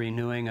do the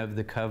renewing of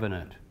the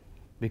covenant,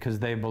 because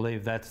they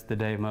believe that's the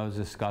day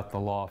Moses got the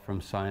law from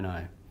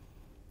Sinai.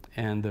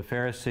 And the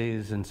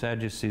Pharisees and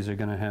Sadducees are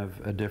going to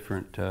have a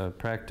different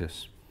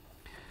practice.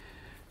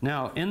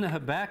 Now, in the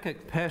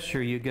Habakkuk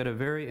Pesher, you get a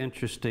very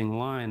interesting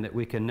line that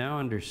we can now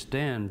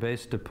understand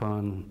based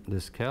upon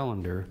this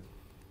calendar.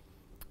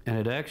 And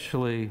it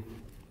actually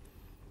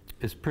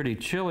is pretty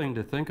chilling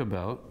to think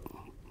about.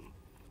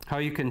 How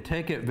you can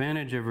take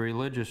advantage of a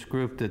religious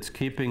group that's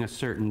keeping a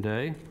certain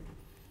day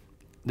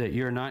that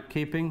you're not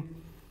keeping.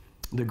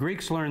 The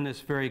Greeks learned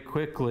this very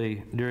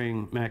quickly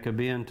during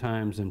Maccabean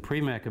times and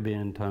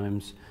pre-Maccabean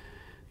times.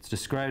 It's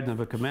described in the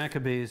book of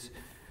Maccabees.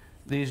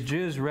 These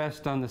Jews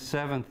rest on the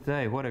seventh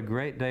day. What a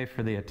great day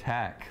for the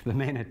attack, the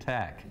main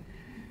attack.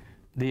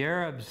 The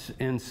Arabs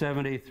in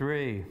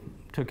 73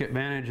 took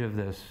advantage of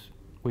this.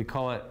 We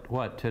call it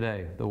what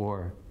today? The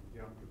war.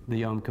 The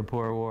Yom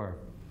Kippur War.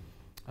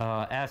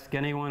 Ask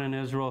anyone in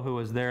Israel who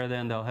was there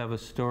then, they'll have a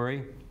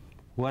story.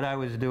 What I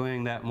was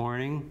doing that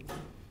morning,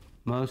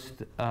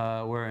 most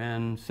were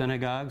in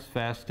synagogues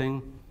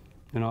fasting,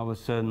 and all of a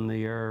sudden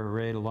the air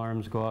raid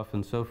alarms go off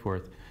and so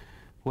forth.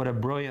 What a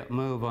brilliant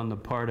move on the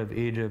part of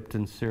Egypt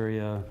and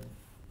Syria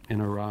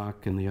and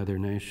Iraq and the other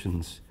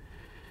nations.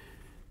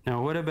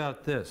 Now what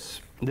about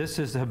this? This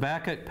is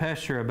Habakkuk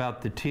Pesher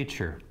about the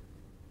teacher.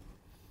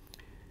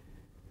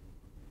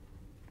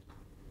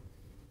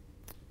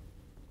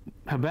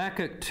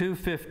 Habakkuk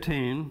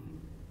 2:15,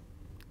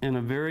 in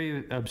a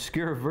very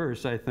obscure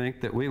verse, I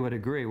think, that we would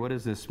agree. What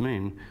does this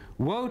mean?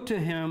 Woe to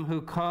him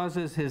who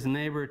causes his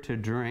neighbor to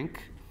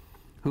drink,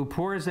 who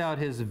pours out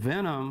his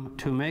venom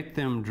to make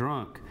them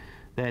drunk,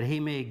 that he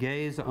may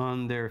gaze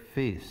on their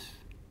feasts.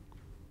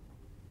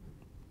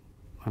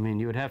 I mean,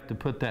 you would have to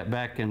put that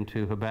back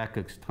into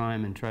Habakkuk's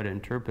time and try to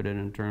interpret it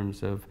in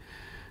terms of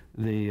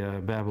the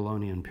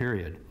Babylonian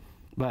period.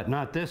 But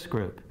not this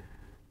group.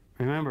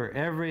 Remember,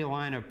 every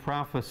line of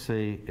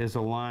prophecy is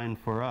a line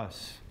for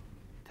us,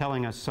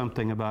 telling us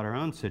something about our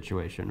own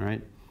situation,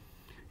 right?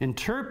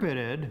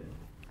 Interpreted,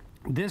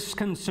 this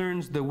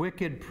concerns the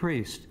wicked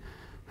priest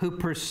who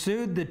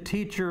pursued the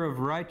teacher of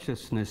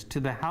righteousness to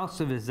the house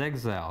of his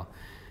exile,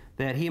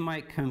 that he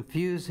might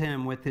confuse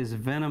him with his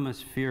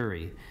venomous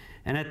fury.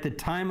 And at the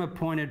time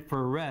appointed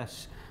for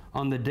rest,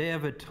 on the Day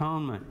of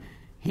Atonement,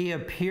 he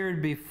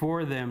appeared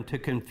before them to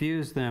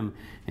confuse them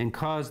and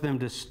cause them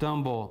to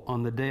stumble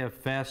on the day of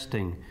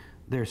fasting,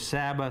 their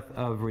Sabbath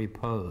of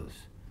repose.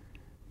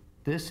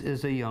 This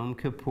is a Yom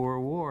Kippur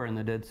war in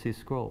the Dead Sea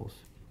Scrolls.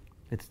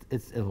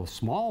 It's a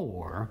small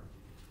war,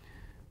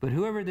 but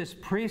whoever this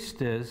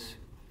priest is,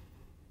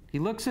 he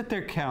looks at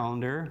their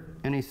calendar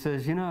and he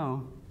says, you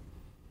know,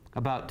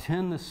 about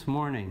 10 this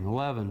morning,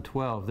 11,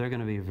 12, they're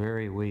going to be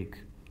very weak.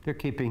 They're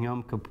keeping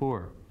Yom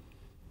Kippur.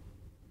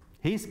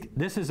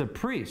 This is a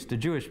priest, a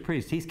Jewish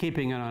priest. He's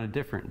keeping it on a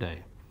different day,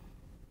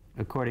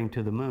 according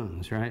to the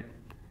moons, right?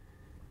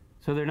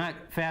 So they're not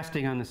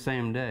fasting on the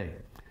same day.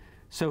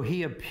 So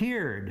he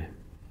appeared,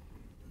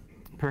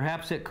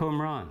 perhaps at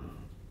Qumran,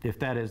 if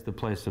that is the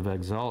place of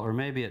exile, or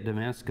maybe at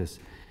Damascus.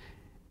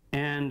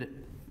 And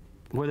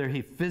whether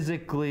he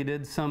physically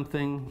did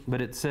something, but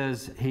it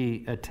says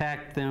he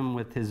attacked them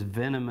with his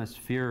venomous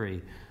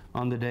fury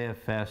on the day of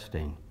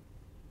fasting.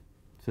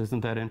 So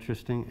isn't that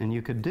interesting? And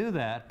you could do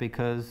that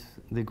because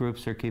the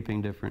groups are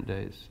keeping different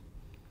days.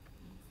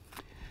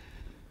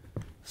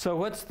 So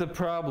what's the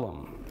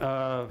problem?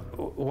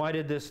 Why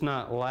did this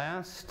not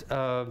last?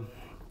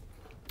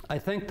 I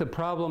think the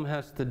problem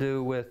has to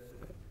do with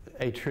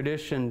a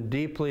tradition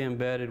deeply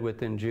embedded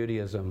within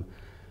Judaism,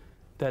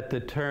 that the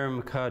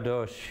term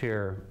kadosh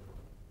here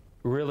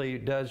really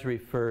does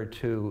refer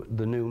to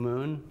the new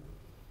moon.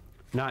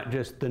 Not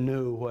just the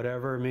new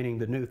whatever, meaning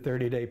the new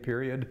 30-day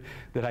period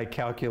that I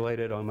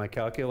calculated on my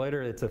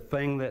calculator. It's a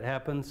thing that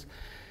happens.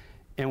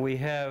 And we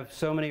have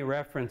so many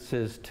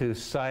references to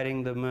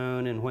sighting the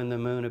moon and when the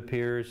moon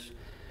appears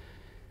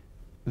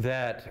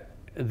that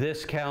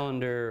this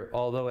calendar,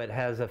 although it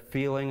has a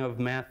feeling of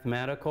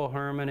mathematical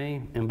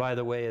harmony, and by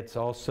the way, it's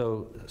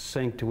also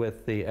synced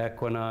with the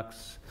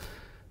equinox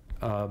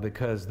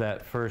because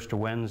that first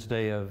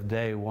Wednesday of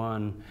day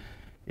one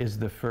is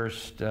the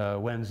first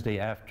Wednesday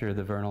after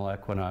the vernal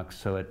equinox,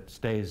 so it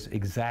stays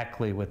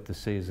exactly with the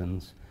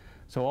seasons.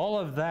 So all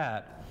of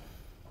that,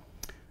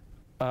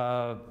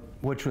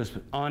 which was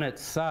on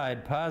its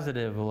side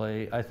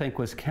positively, I think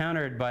was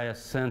countered by a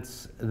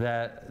sense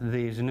that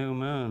these new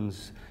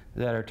moons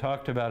that are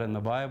talked about in the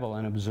Bible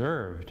and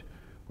observed,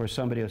 where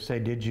somebody will say,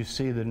 did you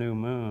see the new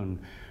moon?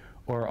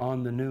 Or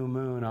on the new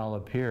moon I'll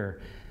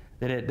appear.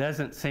 That it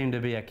doesn't seem to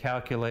be a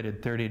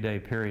calculated 30-day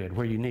period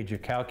where you need your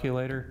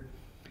calculator.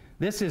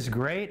 This is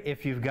great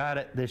if you've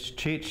got this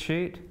cheat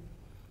sheet,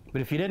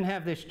 but if you didn't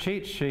have this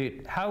cheat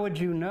sheet, how would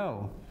you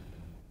know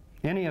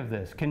any of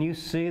this? Can you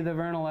see the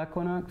vernal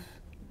equinox?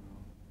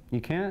 You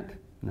can't?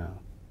 No.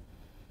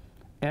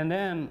 And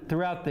then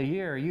throughout the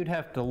year, you'd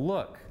have to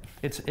look.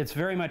 It's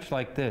very much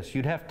like this.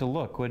 You'd have to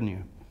look, wouldn't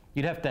you?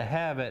 You'd have to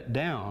have it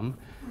down,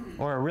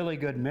 or a really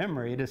good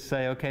memory to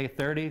say, okay,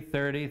 30,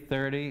 30,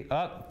 30,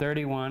 up,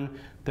 31,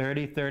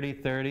 30, 30,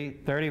 30,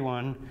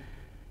 31.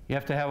 You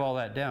have to have all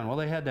that down. Well,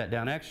 they had that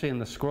down. Actually, in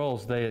the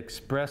scrolls, they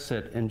express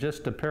it in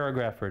just a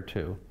paragraph or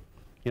two.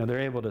 You know, they're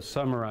able to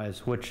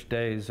summarize which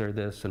days are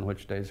this and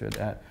which days are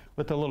that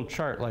with a little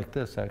chart like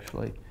this,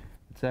 actually.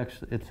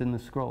 It's in the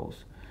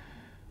scrolls.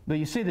 But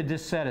you see the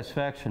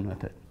dissatisfaction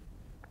with it.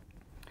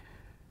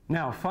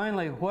 Now,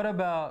 finally, what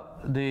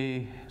about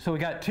so we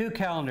got 2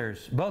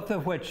 calendars, both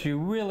of which you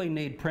really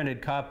need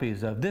printed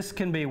copies of. This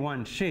can be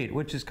one sheet,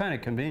 which is kind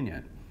of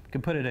convenient. You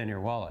can put it in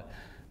your wallet.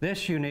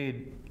 This you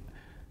need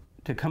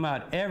to come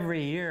out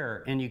every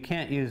year, and you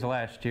can't use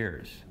last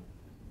year's.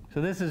 So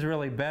this is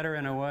really better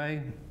in a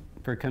way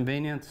for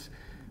convenience.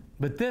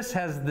 But this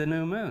has the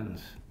new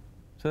moons.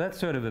 So that's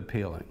sort of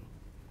appealing.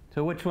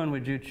 So which one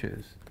would you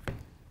choose?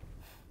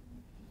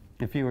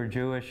 If you were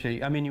Jewish,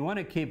 I mean, you want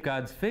to keep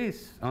God's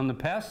feasts. On the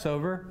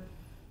Passover,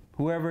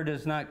 whoever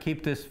does not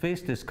keep this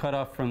feast is cut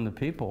off from the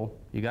people.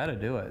 You got to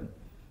do it.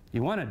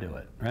 You want to do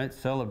it, right?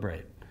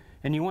 Celebrate.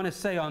 And you want to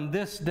say, on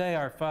this day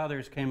our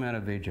fathers came out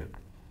of Egypt.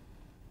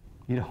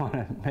 You don't want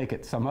to make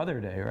it some other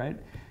day, right?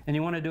 And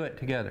you want to do it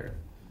together.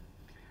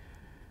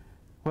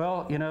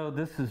 Well, you know,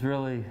 this is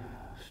really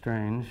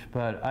strange,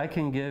 but I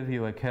can give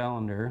you a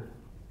calendar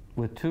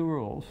with 2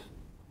 rules.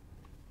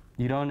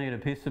 You don't need a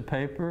piece of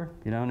paper,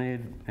 you don't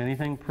need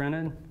anything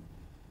printed,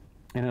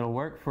 and it'll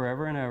work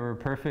forever and ever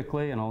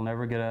perfectly, and it'll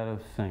never get out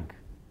of sync.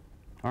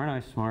 Aren't I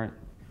smart?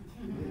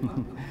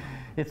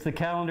 It's the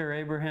calendar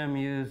Abraham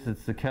used,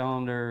 it's the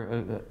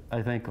calendar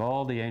I think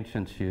all the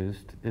ancients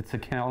used, it's the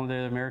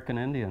calendar the American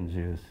Indians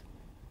use.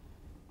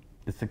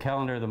 It's the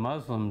calendar the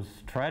Muslims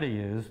try to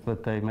use,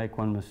 but they make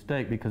one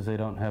mistake because they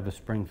don't have a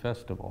spring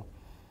festival,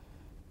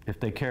 if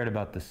they cared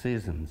about the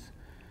seasons.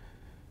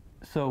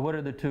 So what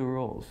are the 2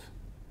 rules?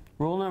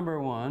 Rule number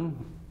 1,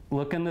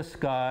 look in the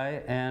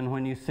sky, and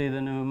when you see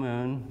the new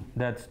moon,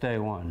 that's day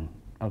 1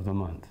 of the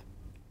month.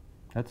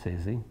 That's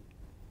easy.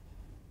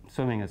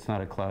 Assuming it's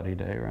not a cloudy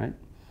day, right?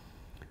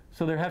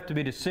 So there have to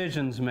be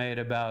decisions made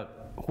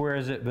about where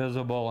is it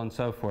visible and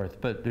so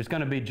forth. But there's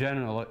going to be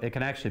general, it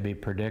can actually be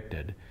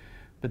predicted.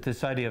 But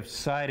this idea of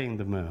sighting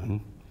the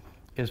moon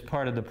is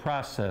part of the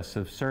process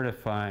of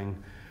certifying.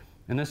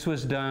 And this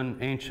was done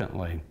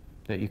anciently,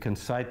 that you can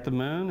sight the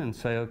moon and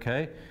say,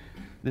 okay,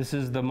 this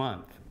is the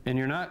month. And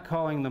you're not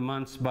calling the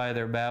months by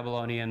their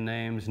Babylonian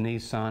names,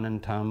 Nisan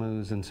and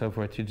Tammuz and so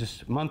forth. You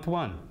just, month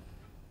 1.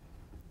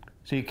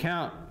 So you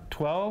count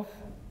 12.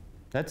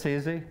 That's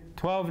easy.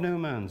 12 new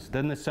moons.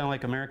 Doesn't this sound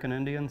like American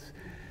Indians?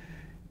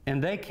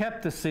 And they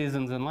kept the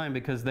seasons in line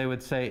because they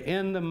would say,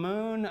 in the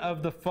moon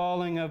of the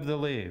falling of the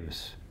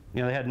leaves.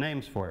 You know, they had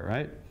names for it,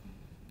 right?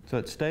 So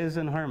it stays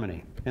in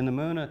harmony. In the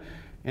moon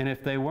and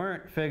if they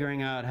weren't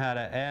figuring out how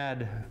to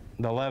add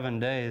the 11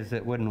 days,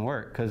 it wouldn't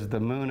work, because the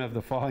moon of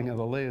the falling of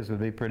the leaves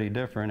would be pretty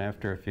different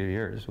after a few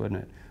years,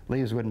 wouldn't it?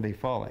 Leaves wouldn't be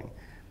falling.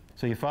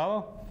 So you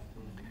follow?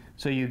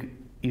 So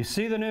you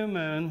see the new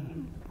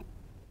moon,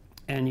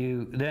 and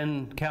you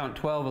then count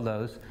 12 of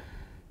those.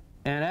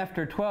 And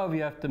after 12,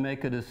 you have to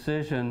make a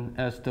decision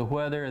as to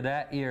whether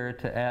that year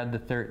to add the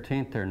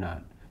 13th or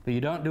not. But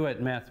you don't do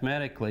it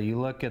mathematically. You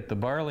look at the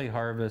barley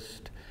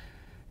harvest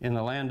in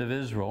the land of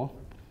Israel,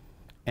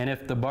 and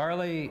if the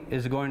barley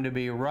is going to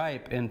be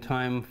ripe in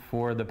time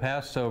for the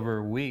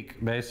Passover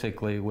week,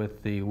 basically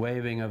with the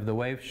waving of the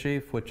wave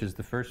sheaf, which is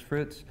the first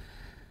fruits,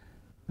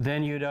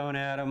 then you don't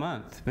add a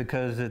month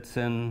because it's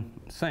in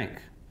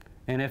sync.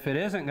 And if it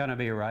isn't going to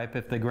be ripe,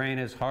 if the grain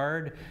is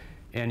hard,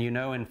 and you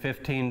know in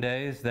 15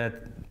 days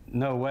that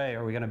no way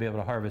are we going to be able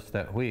to harvest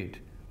that wheat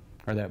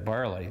or that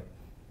barley,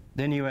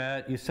 then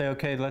you say,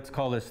 okay, let's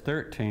call this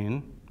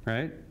 13,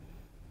 right?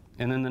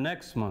 And then the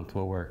next month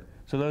will work.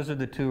 So those are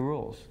the 2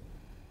 rules.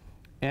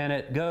 And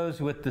it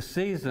goes with the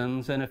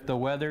seasons, and if the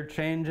weather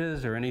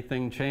changes or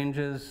anything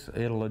changes,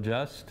 it'll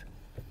adjust.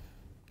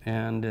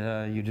 And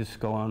you just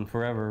go on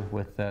forever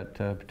with that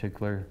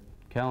particular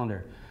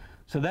calendar.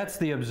 So that's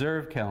the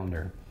observed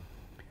calendar.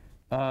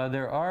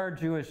 There are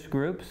Jewish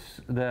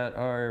groups that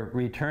are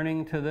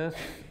returning to this.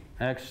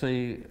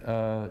 Actually,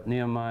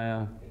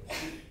 Nehemiah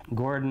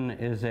Gordon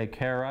is a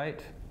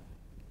Karaite,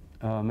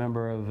 a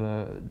member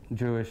of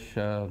Jewish,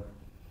 you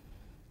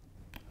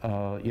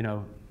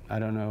know, I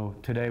don't know,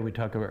 today we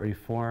talk about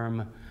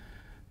Reform,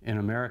 in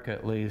America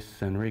at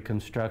least, and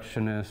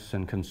Reconstructionists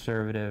and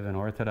Conservative and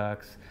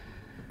Orthodox.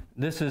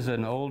 This is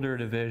an older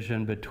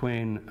division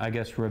between, I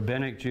guess,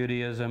 Rabbinic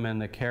Judaism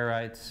and the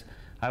Karaites.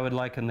 I would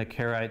liken the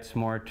Karaites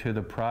more to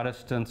the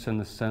Protestants in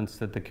the sense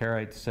that the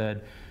Karaites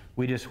said,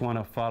 we just want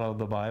to follow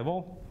the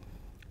Bible,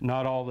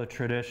 not all the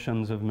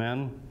traditions of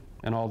men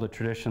and all the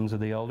traditions of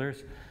the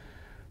elders.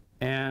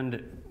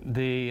 And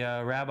the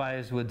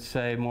rabbis would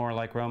say, more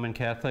like Roman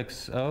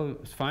Catholics, oh,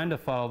 it's fine to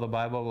follow the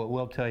Bible, but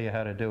we'll tell you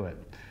how to do it,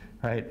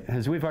 right?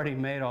 Because we've already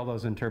made all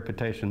those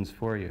interpretations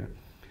for you.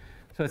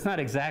 So it's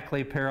not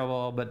exactly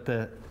parallel,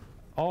 but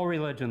all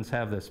religions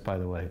have this, by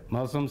the way.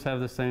 Muslims have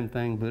the same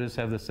thing, Buddhists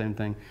have the same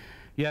thing.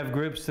 You have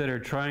groups that are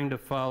trying to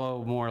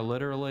follow more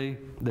literally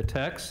the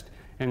text,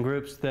 and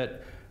groups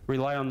that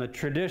rely on the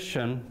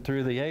tradition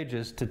through the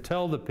ages to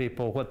tell the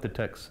people what the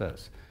text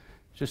says.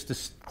 Just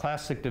a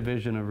classic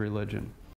division of religion.